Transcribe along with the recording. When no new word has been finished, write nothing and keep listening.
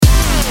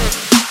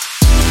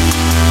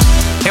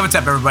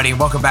What's up, everybody, and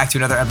welcome back to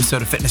another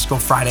episode of Fitness Goal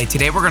Friday.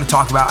 Today, we're going to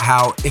talk about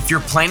how if you're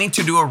planning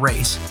to do a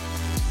race,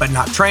 but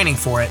not training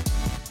for it,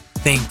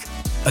 think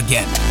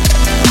again.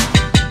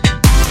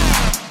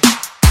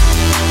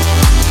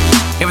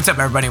 Hey, what's up,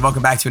 everybody, and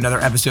welcome back to another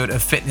episode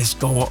of Fitness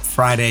Goal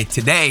Friday.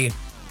 Today,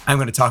 I'm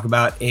going to talk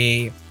about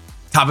a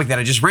topic that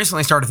I just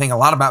recently started thinking a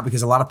lot about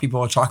because a lot of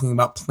people are talking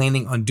about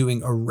planning on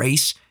doing a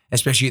race,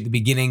 especially at the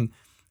beginning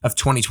of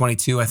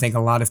 2022. I think a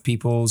lot of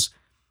people's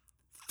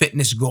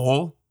fitness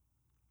goal,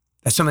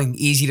 that's something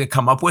easy to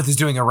come up with, is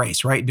doing a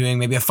race, right? Doing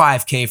maybe a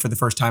 5K for the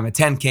first time, a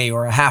 10K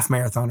or a half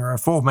marathon or a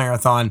full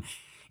marathon.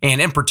 And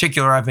in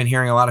particular, I've been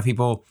hearing a lot of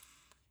people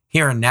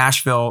here in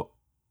Nashville,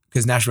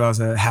 because Nashville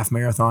has a half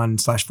marathon /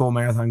 full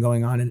marathon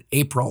going on in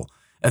April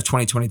of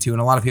 2022.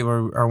 And a lot of people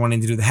are wanting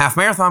to do the half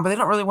marathon, but they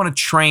don't really want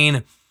to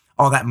train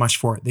all that much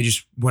for it. They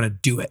just want to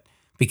do it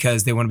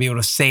because they want to be able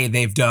to say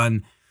they've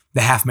done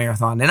the half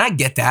marathon. And I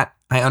get that.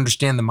 I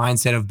understand the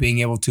mindset of being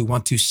able to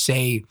want to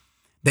say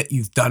that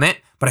you've done it,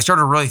 but I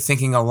started really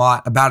thinking a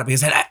lot about it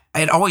because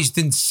it always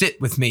didn't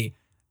sit with me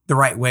the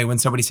right way when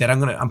somebody said,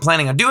 I'm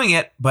planning on doing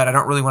it, but I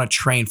don't really want to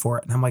train for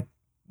it. And I'm like,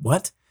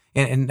 what?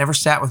 And it never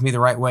sat with me the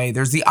right way.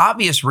 There's the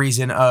obvious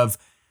reason of,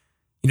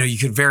 you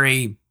could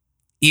very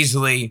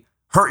easily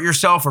hurt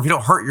yourself, or if you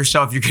don't hurt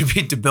yourself, you could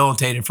be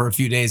debilitated for a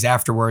few days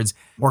afterwards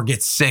or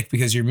get sick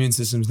because your immune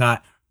system's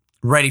not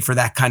ready for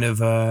that kind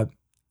of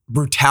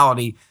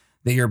brutality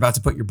that you're about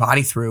to put your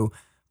body through.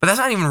 But that's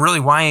not even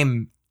really why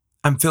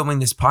I'm filming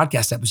this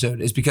podcast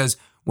episode, is because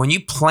when you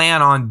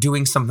plan on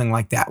doing something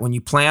like that, when you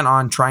plan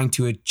on trying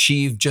to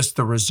achieve just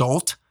the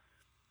result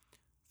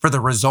for the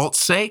result's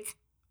sake,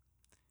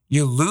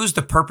 you lose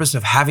the purpose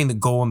of having the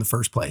goal in the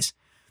first place.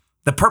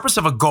 The purpose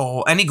of a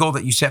goal, any goal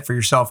that you set for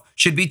yourself,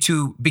 should be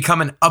to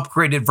become an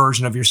upgraded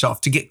version of yourself,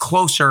 to get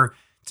closer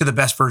to the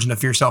best version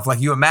of yourself. Like,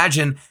 you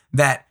imagine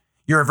that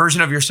you're a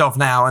version of yourself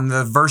now, and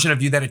the version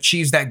of you that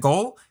achieves that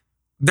goal,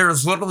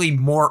 there's literally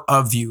more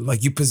of you.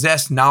 Like, you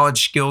possess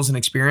knowledge, skills, and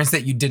experience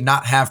that you did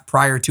not have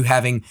prior to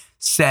having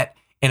set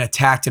and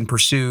attacked and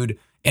pursued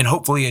and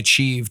hopefully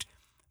achieved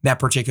that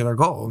particular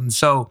goal. And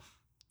so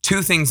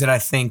 2 things that I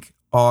think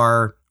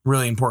are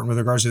really important with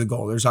regards to the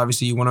goal. There's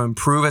obviously, you want to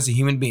improve as a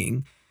human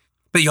being,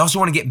 but you also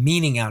want to get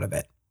meaning out of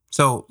it.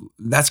 So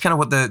that's kind of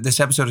what this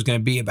episode is going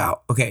to be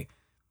about. Okay,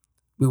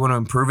 we want to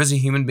improve as a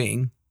human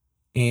being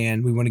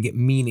and we want to get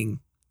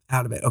meaning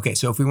out of it. Okay,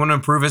 so if we want to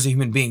improve as a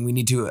human being, we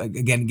need to,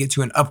 again, get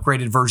to an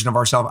upgraded version of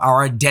ourselves.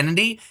 Our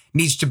identity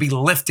needs to be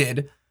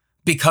lifted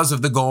because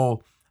of the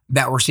goal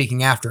that we're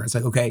seeking after. It's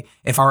like, okay,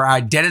 if our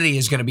identity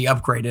is going to be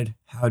upgraded,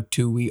 how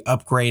do we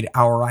upgrade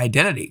our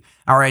identity?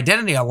 Our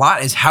identity a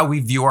lot is how we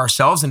view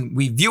ourselves, and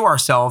we view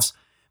ourselves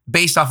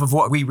based off of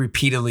what we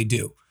repeatedly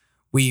do.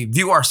 We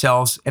view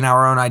ourselves and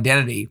our own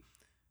identity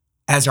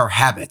as our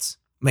habits.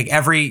 Like,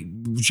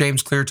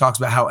 James Clear talks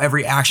about how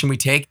every action we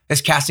take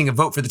is casting a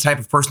vote for the type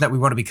of person that we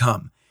want to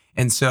become.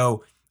 And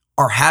so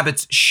our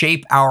habits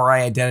shape our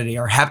identity.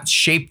 Our habits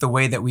shape the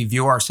way that we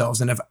view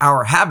ourselves. And if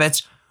our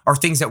habits are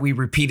things that we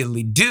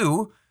repeatedly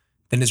do,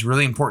 then it's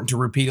really important to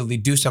repeatedly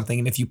do something.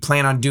 And if you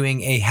plan on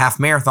doing a half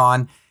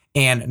marathon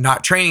and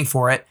not training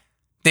for it,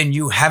 then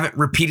you haven't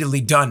repeatedly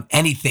done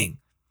anything.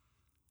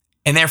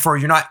 And therefore,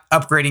 you're not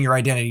upgrading your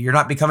identity. You're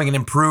not becoming an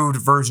improved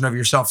version of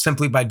yourself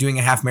simply by doing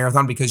a half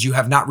marathon because you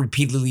have not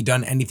repeatedly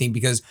done anything,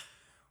 because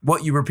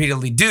what you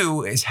repeatedly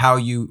do is how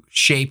you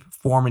shape,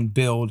 form, and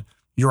build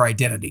your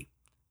identity.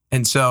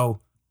 And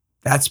so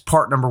that's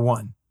part number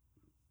 1.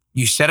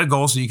 You set a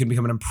goal so you can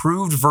become an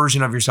improved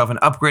version of yourself, an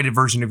upgraded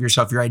version of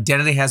yourself. Your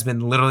identity has been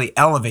literally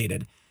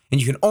elevated,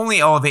 and you can only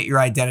elevate your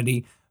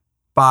identity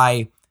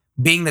by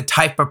being the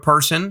type of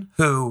person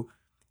who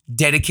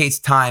dedicates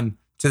time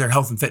to their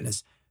health and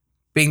fitness,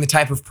 being the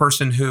type of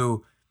person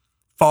who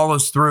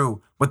follows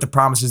through with the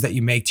promises that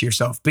you make to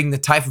yourself, being the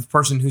type of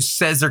person who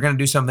says they're going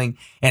to do something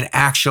and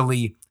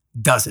actually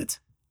does it.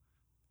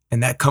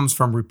 And that comes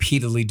from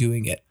repeatedly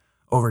doing it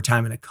over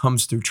time, and it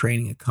comes through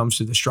training, it comes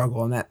through the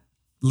struggle. And that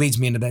leads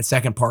me into that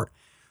second part.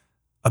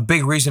 A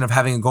big reason of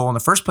having a goal in the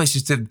first place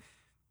is to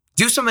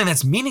do something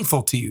that's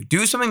meaningful to you,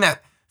 do something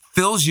that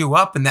fills you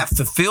up and that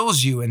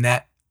fulfills you and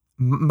that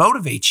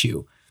motivates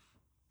you.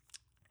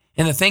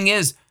 And the thing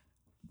is,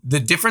 the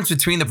difference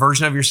between the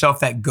version of yourself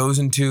that goes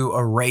into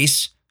a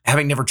race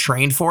having never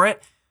trained for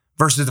it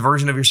versus the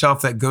version of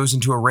yourself that goes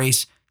into a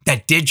race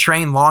that did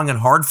train long and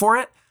hard for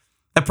it,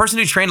 the person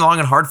who trained long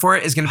and hard for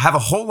it is going to have a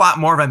whole lot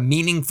more of a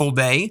meaningful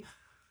day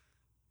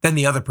than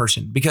the other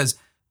person, because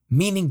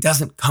meaning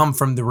doesn't come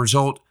from the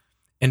result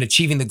and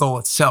achieving the goal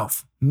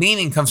itself.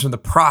 Meaning comes from the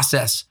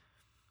process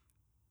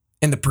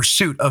and the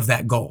pursuit of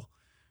that goal.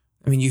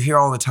 I mean, you hear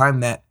all the time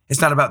that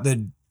it's not about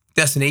the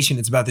destination,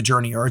 it's about the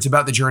journey, or it's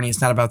about the journey, it's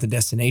not about the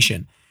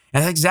destination.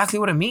 And that's exactly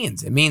what it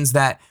means. It means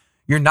that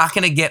you're not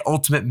going to get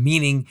ultimate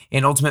meaning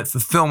and ultimate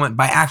fulfillment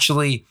by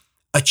actually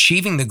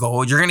achieving the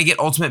goal. You're going to get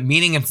ultimate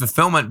meaning and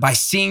fulfillment by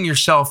seeing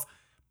yourself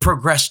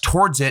progress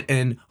towards it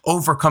and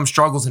overcome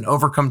struggles and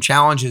overcome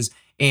challenges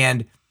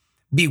and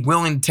be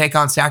willing to take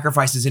on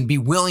sacrifices and be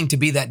willing to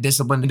be that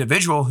disciplined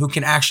individual who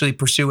can actually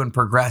pursue and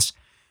progress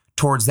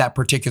towards that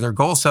particular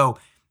goal. So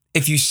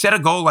if you set a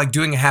goal like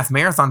doing a half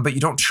marathon, but you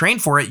don't train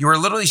for it, you're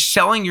literally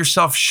selling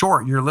yourself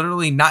short. You're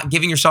literally not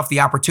giving yourself the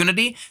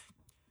opportunity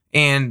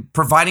and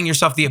providing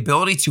yourself the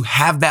ability to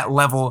have that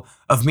level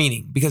of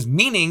meaning. Because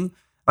meaning,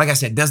 like I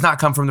said, does not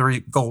come from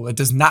the goal. It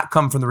does not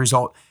come from the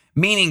result.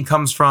 Meaning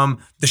comes from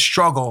the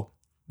struggle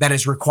that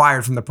is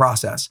required from the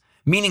process.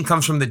 Meaning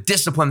comes from the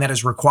discipline that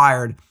is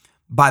required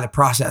by the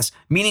process.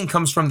 Meaning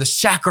comes from the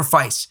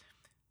sacrifice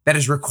that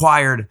is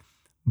required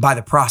by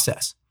the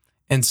process.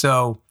 And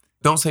so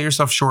don't sell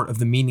yourself short of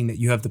the meaning that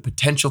you have the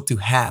potential to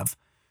have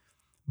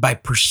by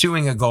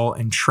pursuing a goal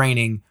and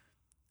training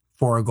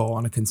for a goal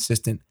on a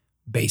consistent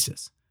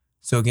basis.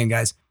 So again,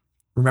 guys,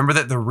 remember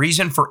that the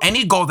reason for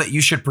any goal that you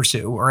should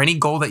pursue or any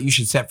goal that you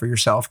should set for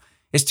yourself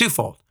is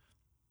twofold.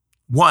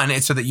 One,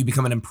 it's so that you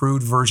become an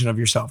improved version of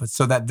yourself. It's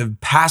so that the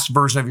past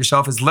version of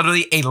yourself is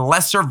literally a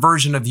lesser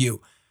version of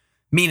you,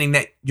 meaning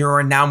that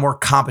you're now more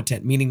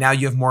competent, meaning now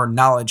you have more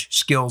knowledge,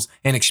 skills,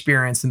 and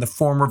experience than the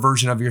former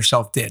version of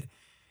yourself did.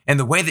 And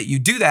the way that you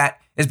do that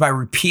is by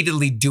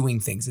repeatedly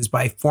doing things, is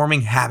by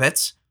forming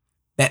habits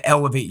that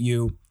elevate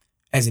you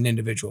as an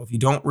individual. If you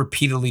don't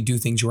repeatedly do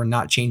things, you are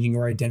not changing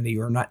your identity.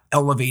 You are not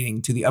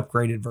elevating to the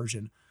upgraded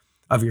version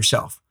of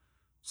yourself.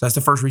 So that's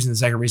the first reason. The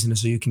second reason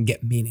is so you can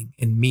get meaning.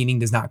 And meaning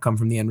does not come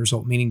from the end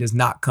result. Meaning does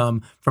not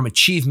come from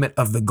achievement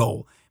of the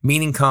goal.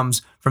 Meaning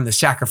comes from the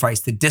sacrifice,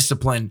 the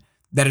discipline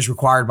that is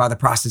required by the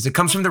process. It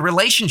comes from the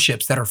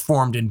relationships that are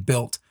formed and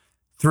built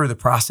through the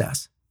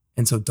process.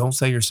 And so don't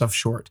sell yourself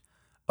short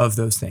of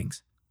those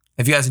things.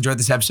 If you guys enjoyed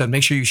this episode,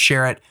 make sure you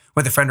share it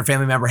with a friend or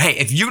family member. Hey,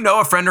 if you know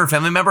a friend or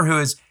family member who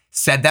has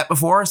said that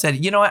before,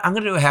 said, you know what, I'm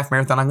going to do a half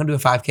marathon, I'm going to do a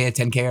 5K, a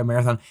 10K, or a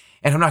marathon,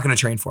 and I'm not going to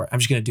train for it. I'm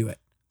just going to do it.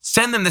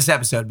 Send them this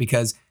episode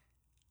because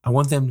I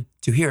want them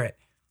to hear it.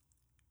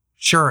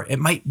 Sure, it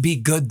might be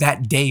good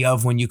that day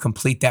of when you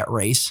complete that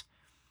race,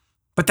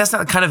 but that's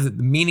not kind of the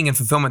meaning and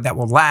fulfillment that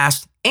will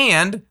last.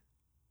 And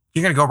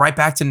you're going to go right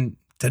back to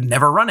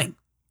never running.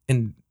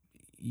 And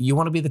you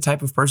want to be the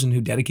type of person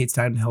who dedicates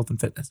time to health and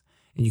fitness.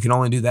 And you can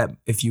only do that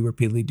if you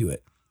repeatedly do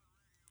it.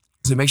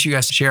 So make sure you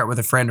guys share it with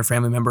a friend or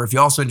family member. If you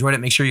also enjoyed it,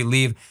 make sure you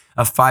leave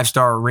a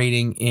 5-star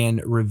rating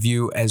and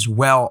review as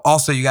well.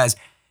 Also, you guys,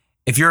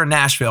 if you're in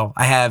Nashville,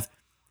 I have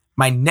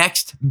my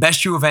next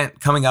Best You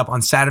event coming up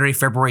on Saturday,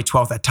 February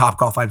 12th at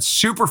Topgolf. I'm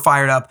super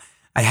fired up.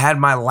 I had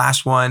my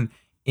last one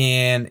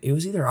in, it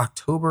was either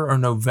October or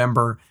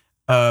November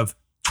of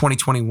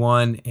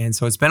 2021. And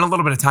so it's been a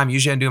little bit of time.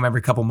 Usually I do them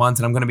every couple months,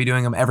 and I'm going to be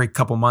doing them every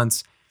couple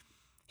months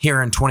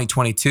here in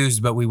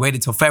 2022. But we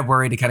waited till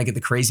February to kind of get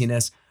the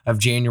craziness of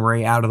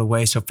January out of the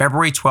way. So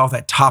February 12th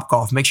at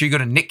Topgolf. Make sure you go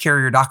to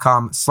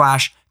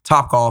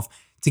nickcarrier.com/Topgolf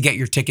to get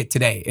your ticket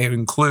today. It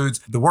includes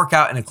the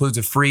workout and includes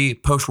a free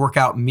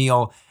post-workout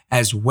meal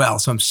as well.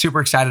 So I'm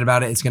super excited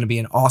about it. It's going to be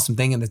an awesome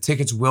thing, and the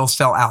tickets will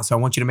sell out. So I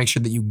want you to make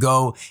sure that you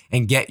go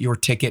and get your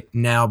ticket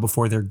now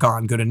before they're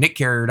gone. Go to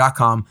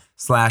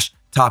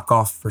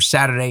nickcarrier.com/Topgolf for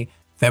Saturday,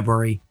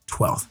 February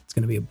 12th. It's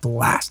going to be a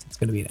blast. It's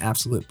going to be an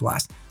absolute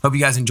blast. Hope you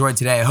guys enjoyed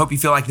today. I hope you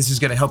feel like this is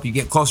going to help you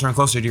get closer and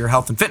closer to your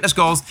health and fitness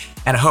goals.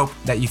 And I hope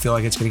that you feel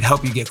like it's going to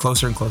help you get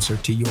closer and closer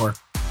to your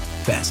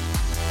best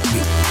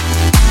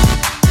you.